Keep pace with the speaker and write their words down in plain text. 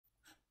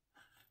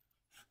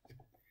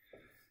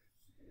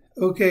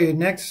Okay,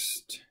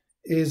 next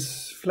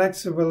is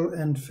flexible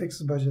and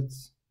fixed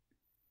budgets.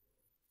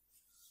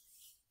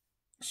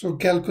 So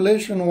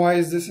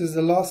calculation-wise, this is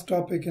the last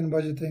topic in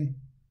budgeting.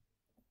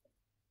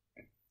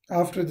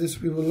 After this,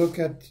 we will look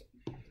at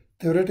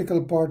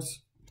theoretical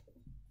parts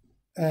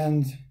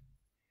and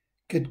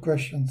get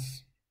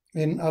questions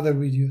in other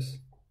videos.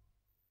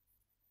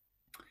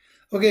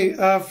 Okay,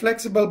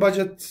 flexible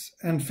budgets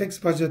and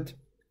fixed budget.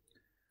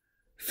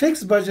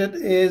 Fixed budget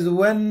is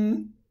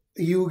when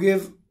you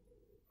give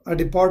a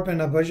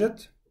department a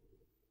budget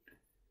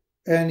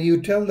and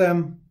you tell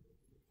them,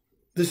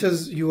 this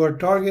is your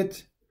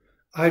target.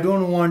 I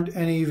don't want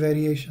any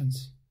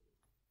variations.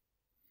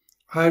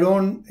 I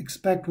don't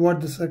expect what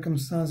the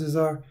circumstances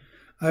are.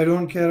 I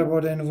don't care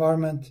about the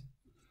environment.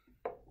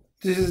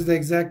 This is the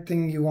exact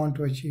thing you want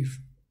to achieve.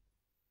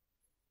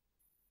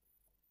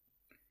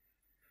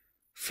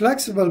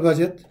 Flexible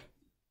budget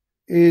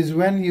is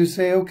when you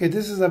say, okay,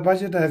 this is a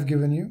budget I have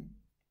given you,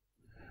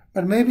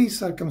 but maybe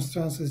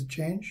circumstances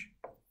change.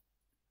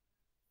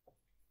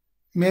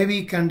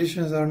 Maybe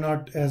conditions are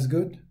not as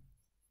good,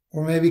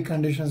 or maybe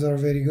conditions are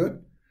very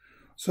good.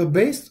 So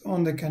based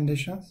on the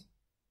conditions,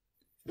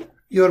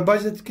 your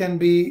budget can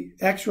be,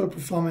 actual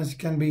performance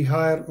can be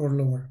higher or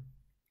lower.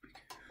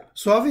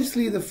 So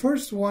obviously the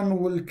first one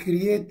will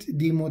create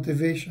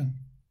demotivation.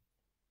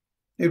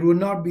 It would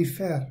not be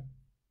fair.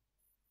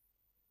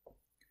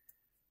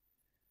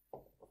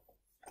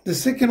 The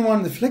second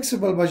one, the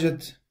flexible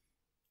budget,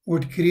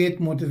 would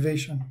create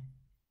motivation.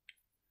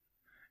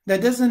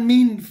 That doesn't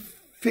mean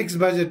fixed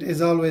budget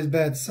is always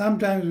bad.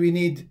 Sometimes we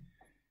need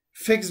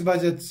fixed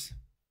budgets,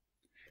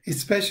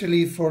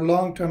 especially for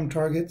long-term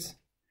targets.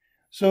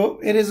 So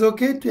it is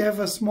okay to have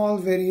a small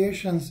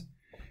variations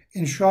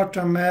in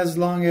short-term as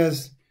long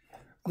as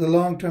the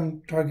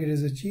long-term target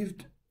is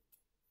achieved.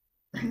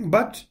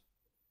 But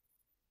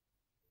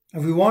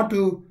if we want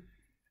to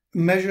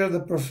measure the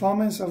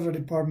performance of a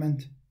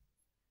department,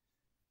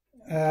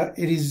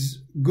 it is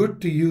good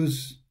to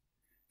use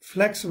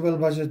flexible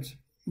budget,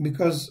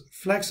 because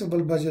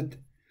flexible budget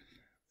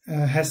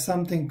has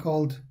something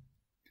called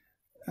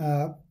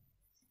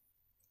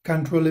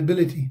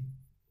controllability.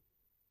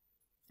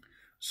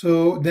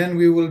 So then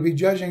we will be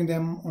judging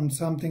them on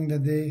something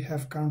that they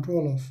have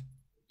control of.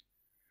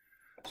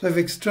 So if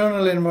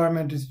external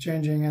environment is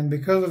changing and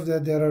because of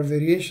that there are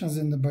variations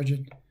in the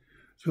budget,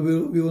 so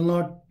we will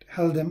not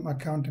hold them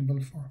accountable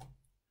for.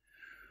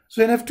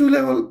 So in F2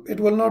 level, it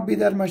will not be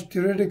that much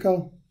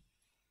theoretical.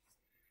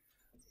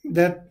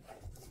 That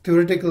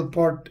theoretical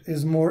part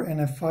is more in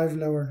F5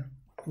 level,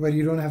 where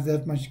you don't have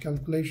that much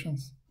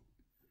calculations.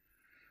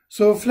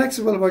 So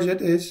flexible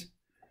budget is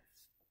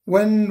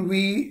when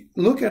we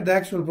look at the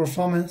actual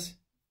performance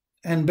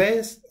and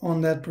based on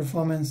that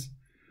performance,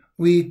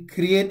 we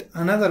create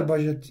another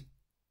budget.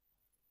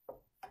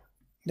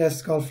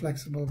 That's called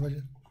flexible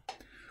budget.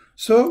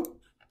 So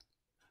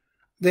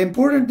the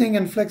important thing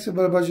in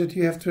flexible budget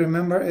you have to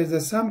remember is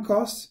that some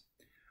costs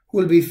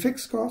will be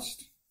fixed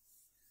costs,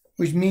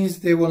 which means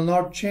they will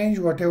not change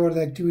whatever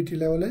the activity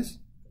level is.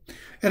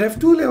 At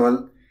F2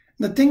 level,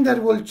 the thing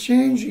that will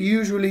change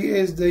usually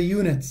is the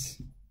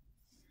units.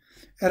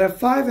 At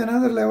F5 and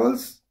other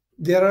levels,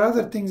 there are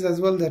other things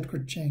as well that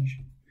could change,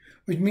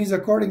 which means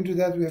according to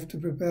that we have to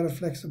prepare a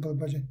flexible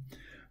budget.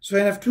 So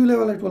in F2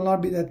 level, it will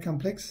not be that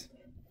complex.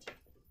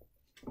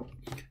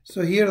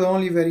 So here the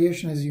only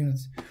variation is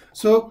units.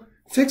 So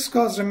fixed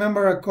costs,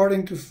 remember,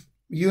 according to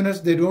units,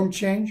 they don't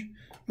change,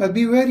 but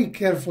be very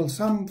careful.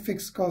 Some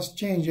fixed costs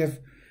change if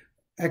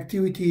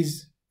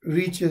activities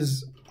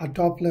reaches a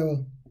top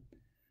level.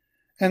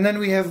 And then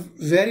we have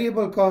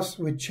variable costs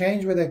which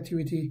change with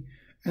activity,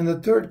 and the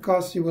third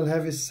cost you will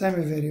have is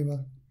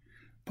semi-variable,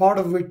 part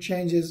of which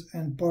changes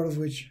and part of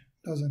which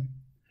doesn't.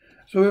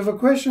 So we have a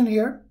question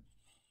here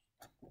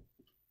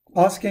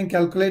asking,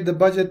 calculate the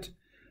budget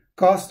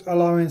cost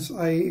allowance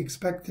I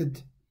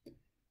expected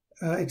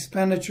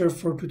expenditure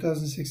for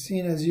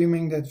 2016,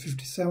 assuming that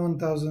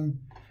 57,000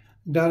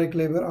 direct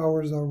labor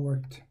hours are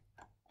worked.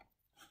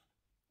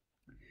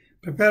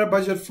 Prepare a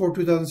budget for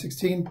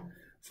 2016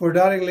 for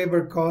direct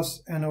labor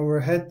costs and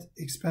overhead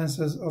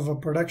expenses of a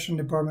production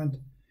department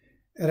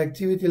at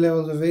activity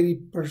levels of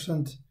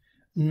 80%,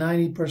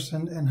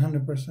 90%, and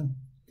 100%,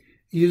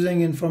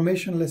 using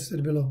information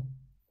listed below.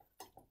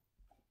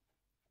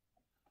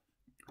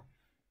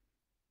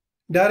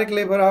 Direct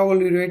labor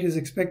hourly rate is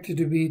expected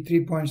to be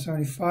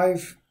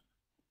 3.75.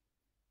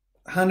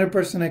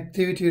 100%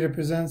 activity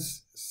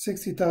represents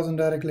 60,000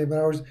 direct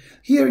labor hours.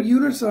 Here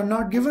units are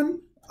not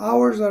given,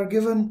 hours are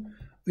given.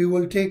 We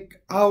will take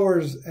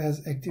hours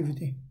as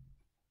activity.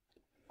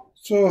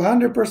 So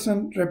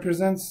 100%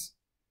 represents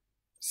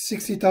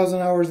 60,000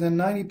 hours, and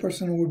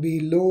 90% would be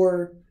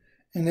lower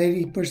and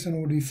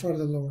 80% would be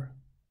further lower.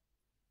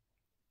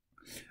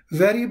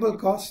 Variable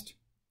cost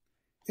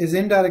is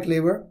indirect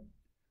labor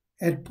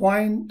at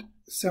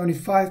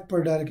 0.75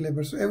 per direct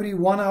labor. So every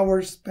 1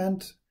 hour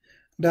spent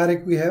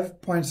direct, we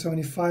have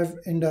 0.75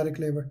 indirect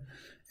labor.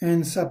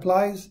 And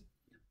supplies,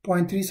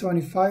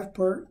 0.375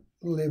 per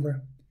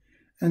labor.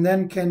 And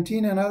then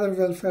canteen and other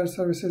welfare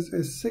services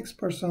is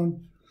 6%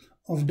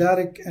 of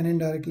direct and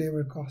indirect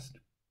labor cost.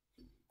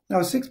 Now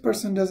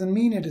 6% doesn't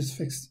mean it is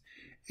fixed.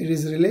 It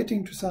is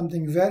relating to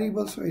something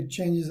variable, so it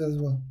changes as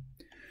well.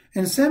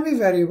 And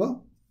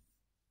semi-variable,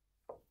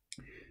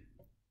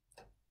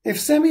 if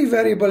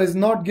semi-variable is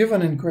not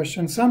given in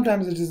question,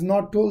 sometimes it is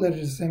not told that it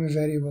is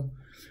semi-variable.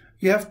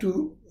 You have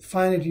to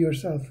find it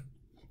yourself.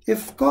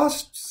 If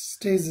cost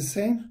stays the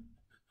same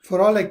for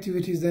all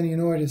activities, then you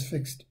know it is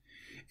fixed.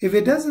 If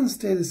it doesn't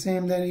stay the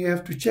same, then you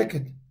have to check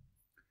it.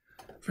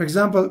 For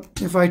example,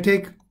 if I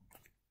take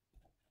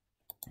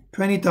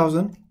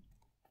 20,000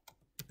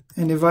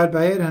 and divide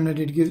by 800,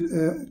 it gives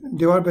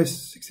divide by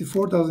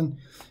 64,000,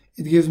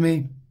 it gives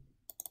me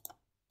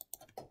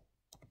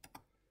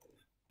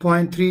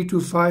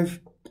 0.325.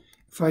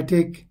 If I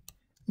take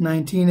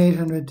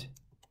 19,800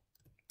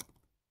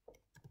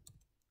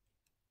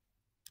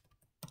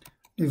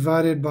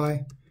 divided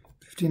by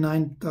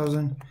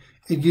 59,000,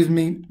 it gives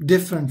me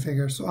different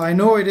figures. So I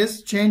know it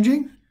is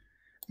changing,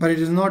 but it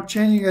is not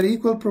changing at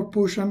equal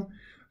proportion.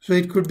 So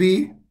it could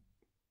be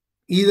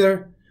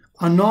either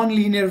a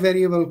non-linear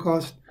variable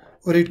cost,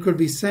 or it could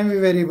be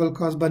semi-variable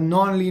cost, but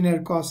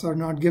non-linear costs are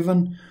not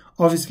given.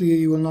 Obviously,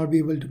 you will not be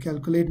able to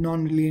calculate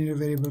non-linear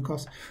variable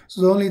cost.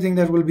 So the only thing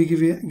that will be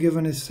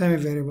given is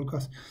semi-variable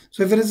cost.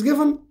 So if it is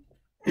given,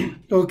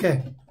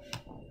 okay.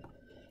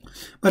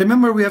 But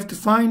remember, we have to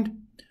find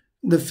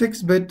the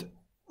fixed bit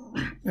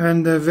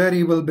and the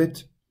variable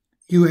bit.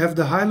 You have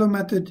the high-low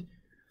method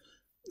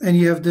and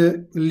you have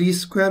the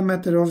least square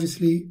method.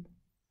 Obviously,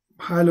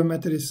 high-low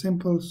method is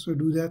simple, so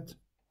do that.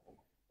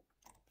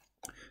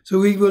 So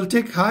we will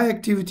take high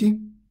activity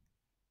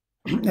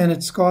and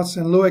its cost,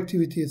 and low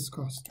activity its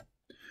cost.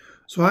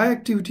 So high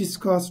activity's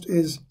cost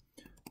is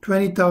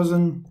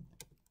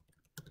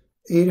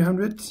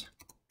 20,800.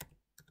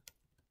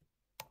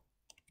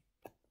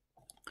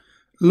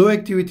 Low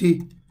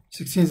activity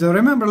 16. So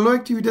remember, low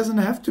activity doesn't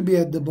have to be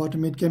at the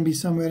bottom, it can be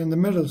somewhere in the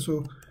middle,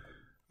 so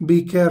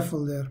be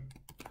careful there.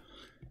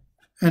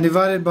 And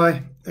divided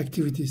by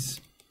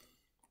activities.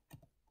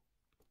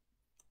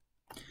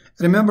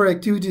 Remember,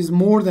 activity is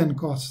more than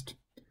cost.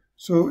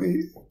 So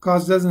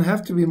cost doesn't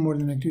have to be more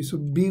than activity. So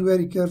be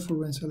very careful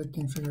when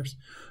selecting figures.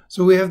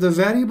 So we have the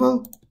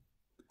variable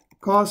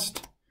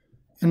cost,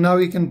 and now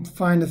we can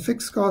find a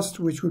fixed cost,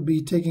 which would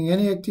be taking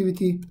any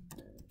activity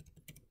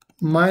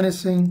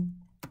minusing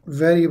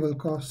variable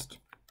cost.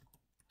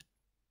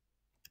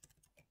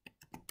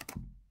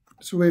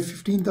 So we have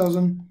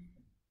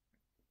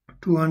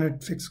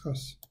 15,200 fixed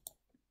costs,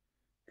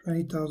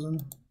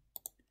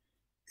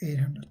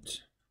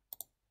 20,800,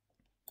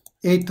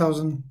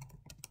 8,000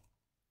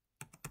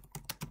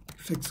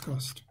 fixed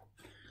cost.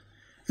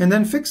 And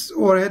then fixed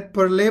overhead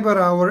per labor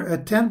hour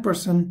at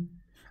 10%,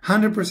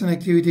 100%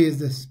 activity is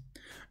this.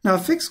 Now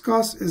fixed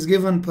cost is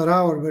given per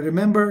hour, but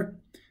remember,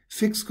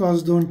 fixed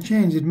costs don't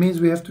change. It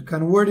means we have to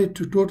convert it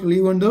to total,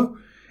 even though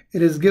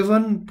it is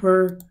given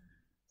per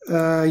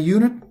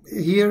unit.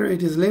 Here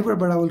it is labor,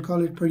 but I will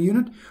call it per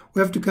unit.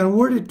 We have to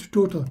convert it to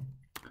total.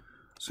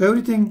 So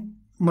everything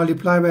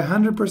multiplied by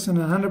 100%, and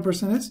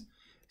 100% is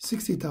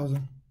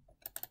 60,000.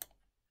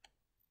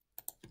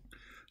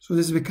 So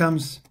this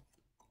becomes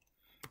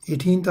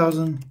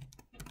 18,000,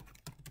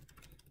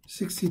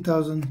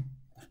 60,000,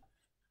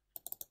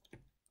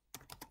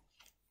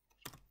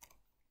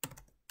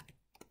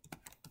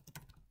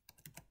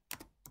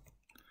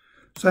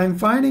 so I'm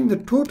finding the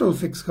total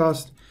fixed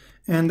cost,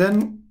 and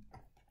then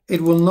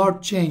it will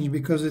not change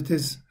because it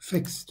is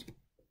fixed.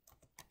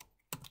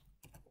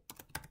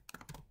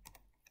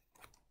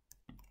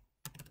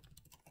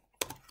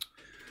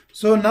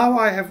 So now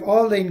I have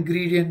all the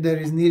ingredient that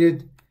is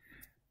needed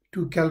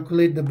to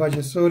calculate the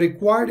budget. So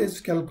required is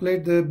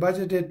calculate the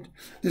budgeted.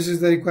 This is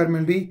the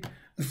requirement B.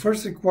 The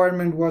first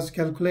requirement was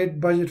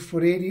calculate budget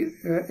for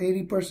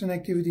 80%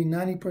 activity,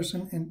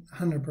 90%, and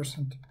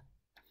 100%.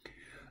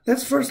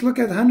 Let's first look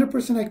at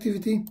 100%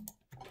 activity.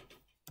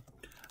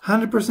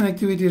 100%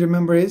 activity,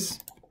 remember, is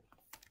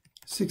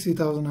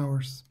 60,000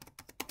 hours.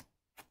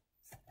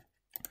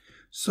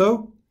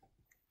 So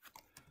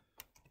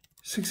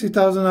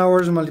 60,000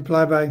 hours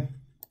multiplied by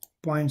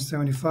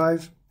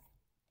 0.75.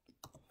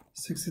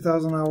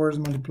 60,000 hours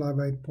multiplied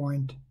by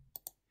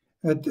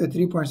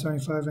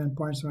 3.75 and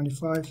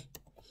 0.75.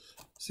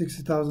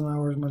 60,000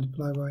 hours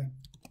multiplied by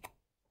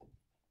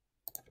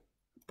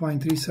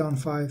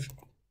 0.375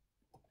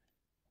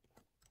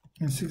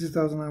 and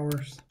 60,000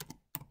 hours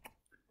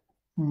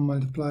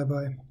multiplied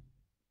by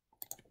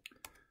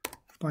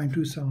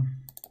 0.27.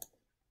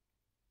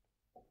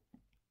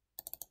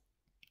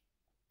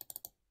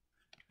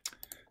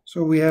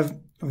 So we have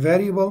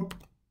variable,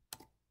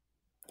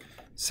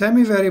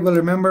 semi-variable.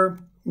 Remember,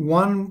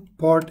 one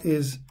part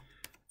is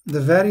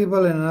the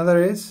variable and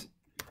another is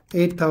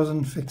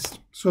 8,000 fixed.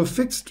 So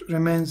fixed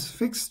remains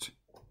fixed.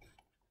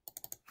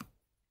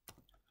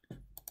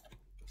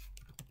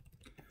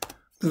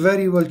 The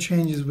variable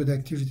changes with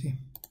activity.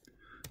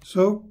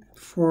 So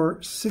for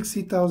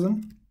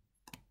 60,000,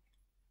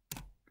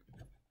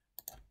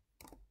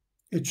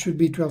 it should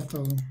be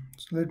 12,000.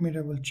 So let me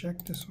double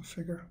check this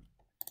figure.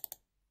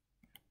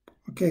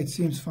 Okay, it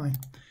seems fine.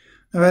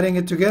 Now adding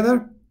it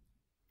together,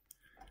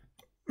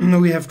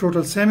 we have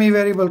total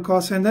semi-variable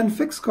cost and then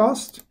fixed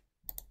cost.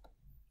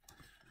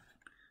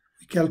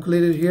 We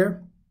calculate it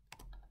here.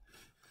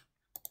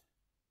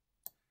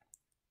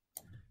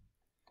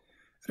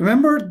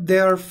 Remember, they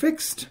are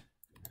fixed,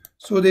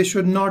 so they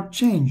should not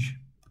change.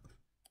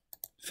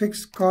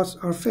 Fixed costs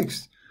are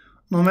fixed.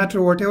 No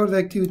matter whatever the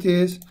activity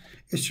is,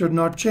 it should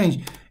not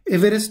change.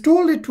 If it is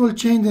told it will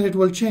change, then it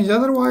will change.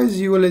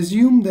 Otherwise, you will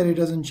assume that it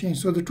doesn't change.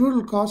 So the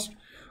total cost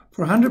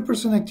for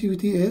 100%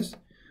 activity is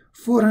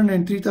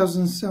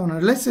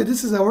 403,700. Let's say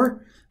this is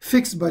our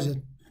fixed budget.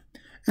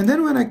 And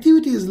then when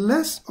activity is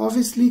less,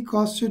 obviously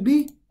cost should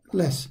be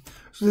less.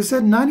 So they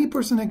said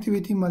 90%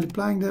 activity,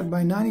 multiplying that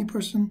by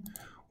 90%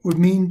 would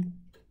mean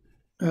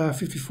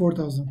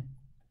 54,000.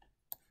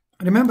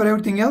 Remember,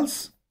 everything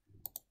else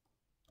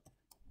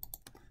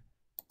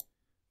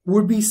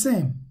would be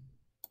same.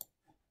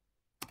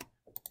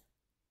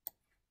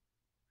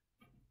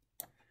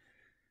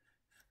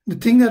 The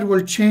thing that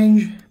will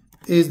change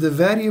is the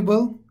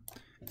variable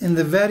and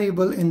the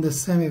variable in the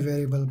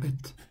semi-variable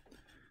bit.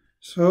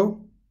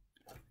 So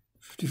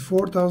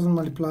 54,000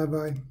 multiplied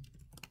by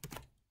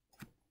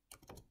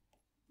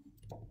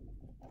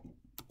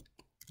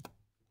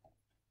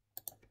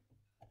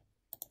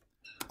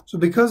so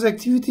because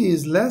activity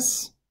is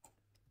less,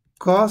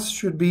 cost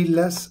should be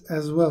less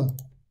as well.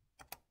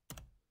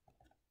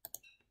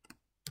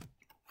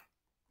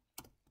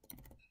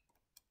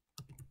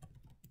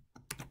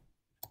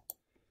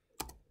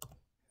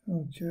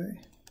 Okay.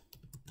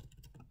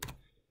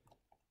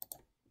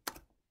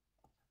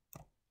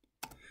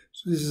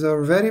 So this is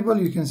our variable.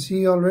 You can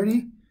see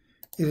already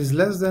it is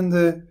less than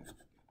the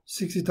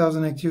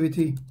 60,000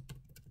 activity.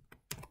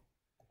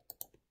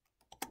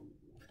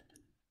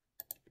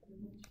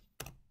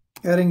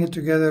 Adding it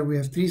together, we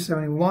have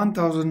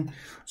 371,000.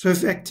 So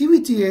if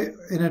activity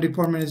in a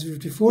department is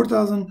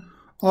 54,000,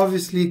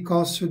 obviously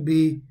cost should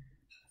be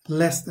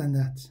less than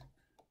that.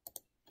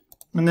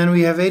 And then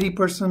we have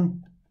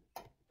 80%.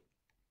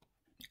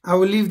 I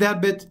will leave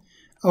that bit.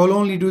 I will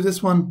only do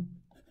this one.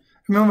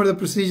 Remember, the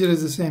procedure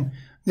is the same.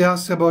 They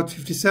asked about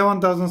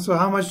 57,000. So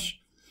how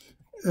much?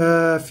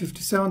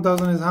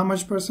 57,000 is how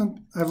much percent?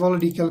 I've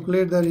already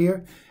calculated that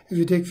here. If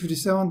you take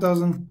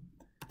 57,000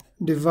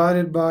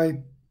 divided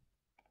by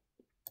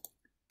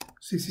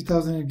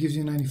 60,000, it gives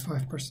you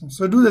 95%.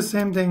 So do the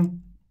same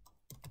thing.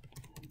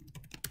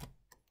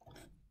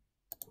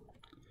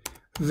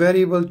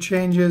 Variable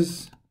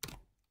changes.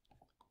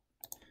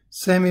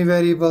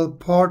 Semi-variable,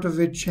 part of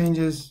it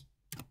changes.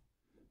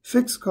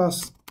 Fixed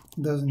cost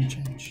doesn't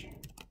change.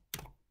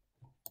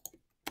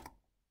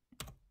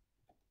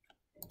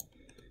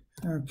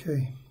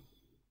 Okay.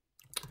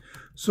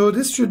 So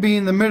this should be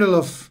in the middle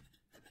of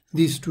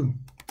these two.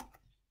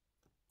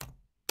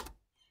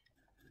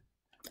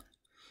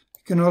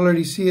 You can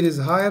already see it is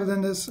higher than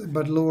this,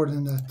 but lower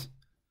than that.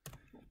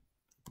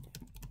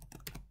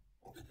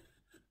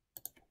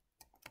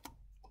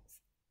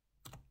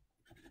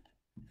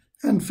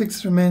 And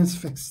fixed remains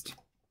fixed.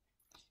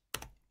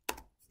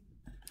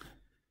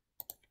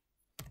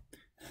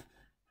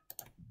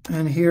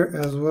 And here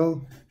as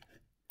well,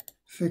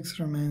 fixed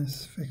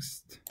remains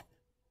fixed.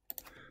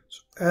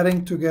 So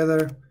adding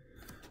together,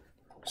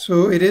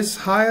 so it is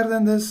higher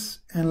than this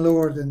and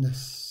lower than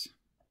this.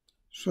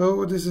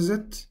 So this is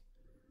it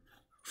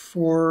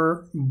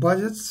for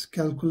budgets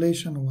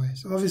calculation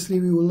wise.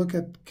 Obviously we will look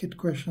at kit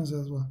questions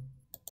as well.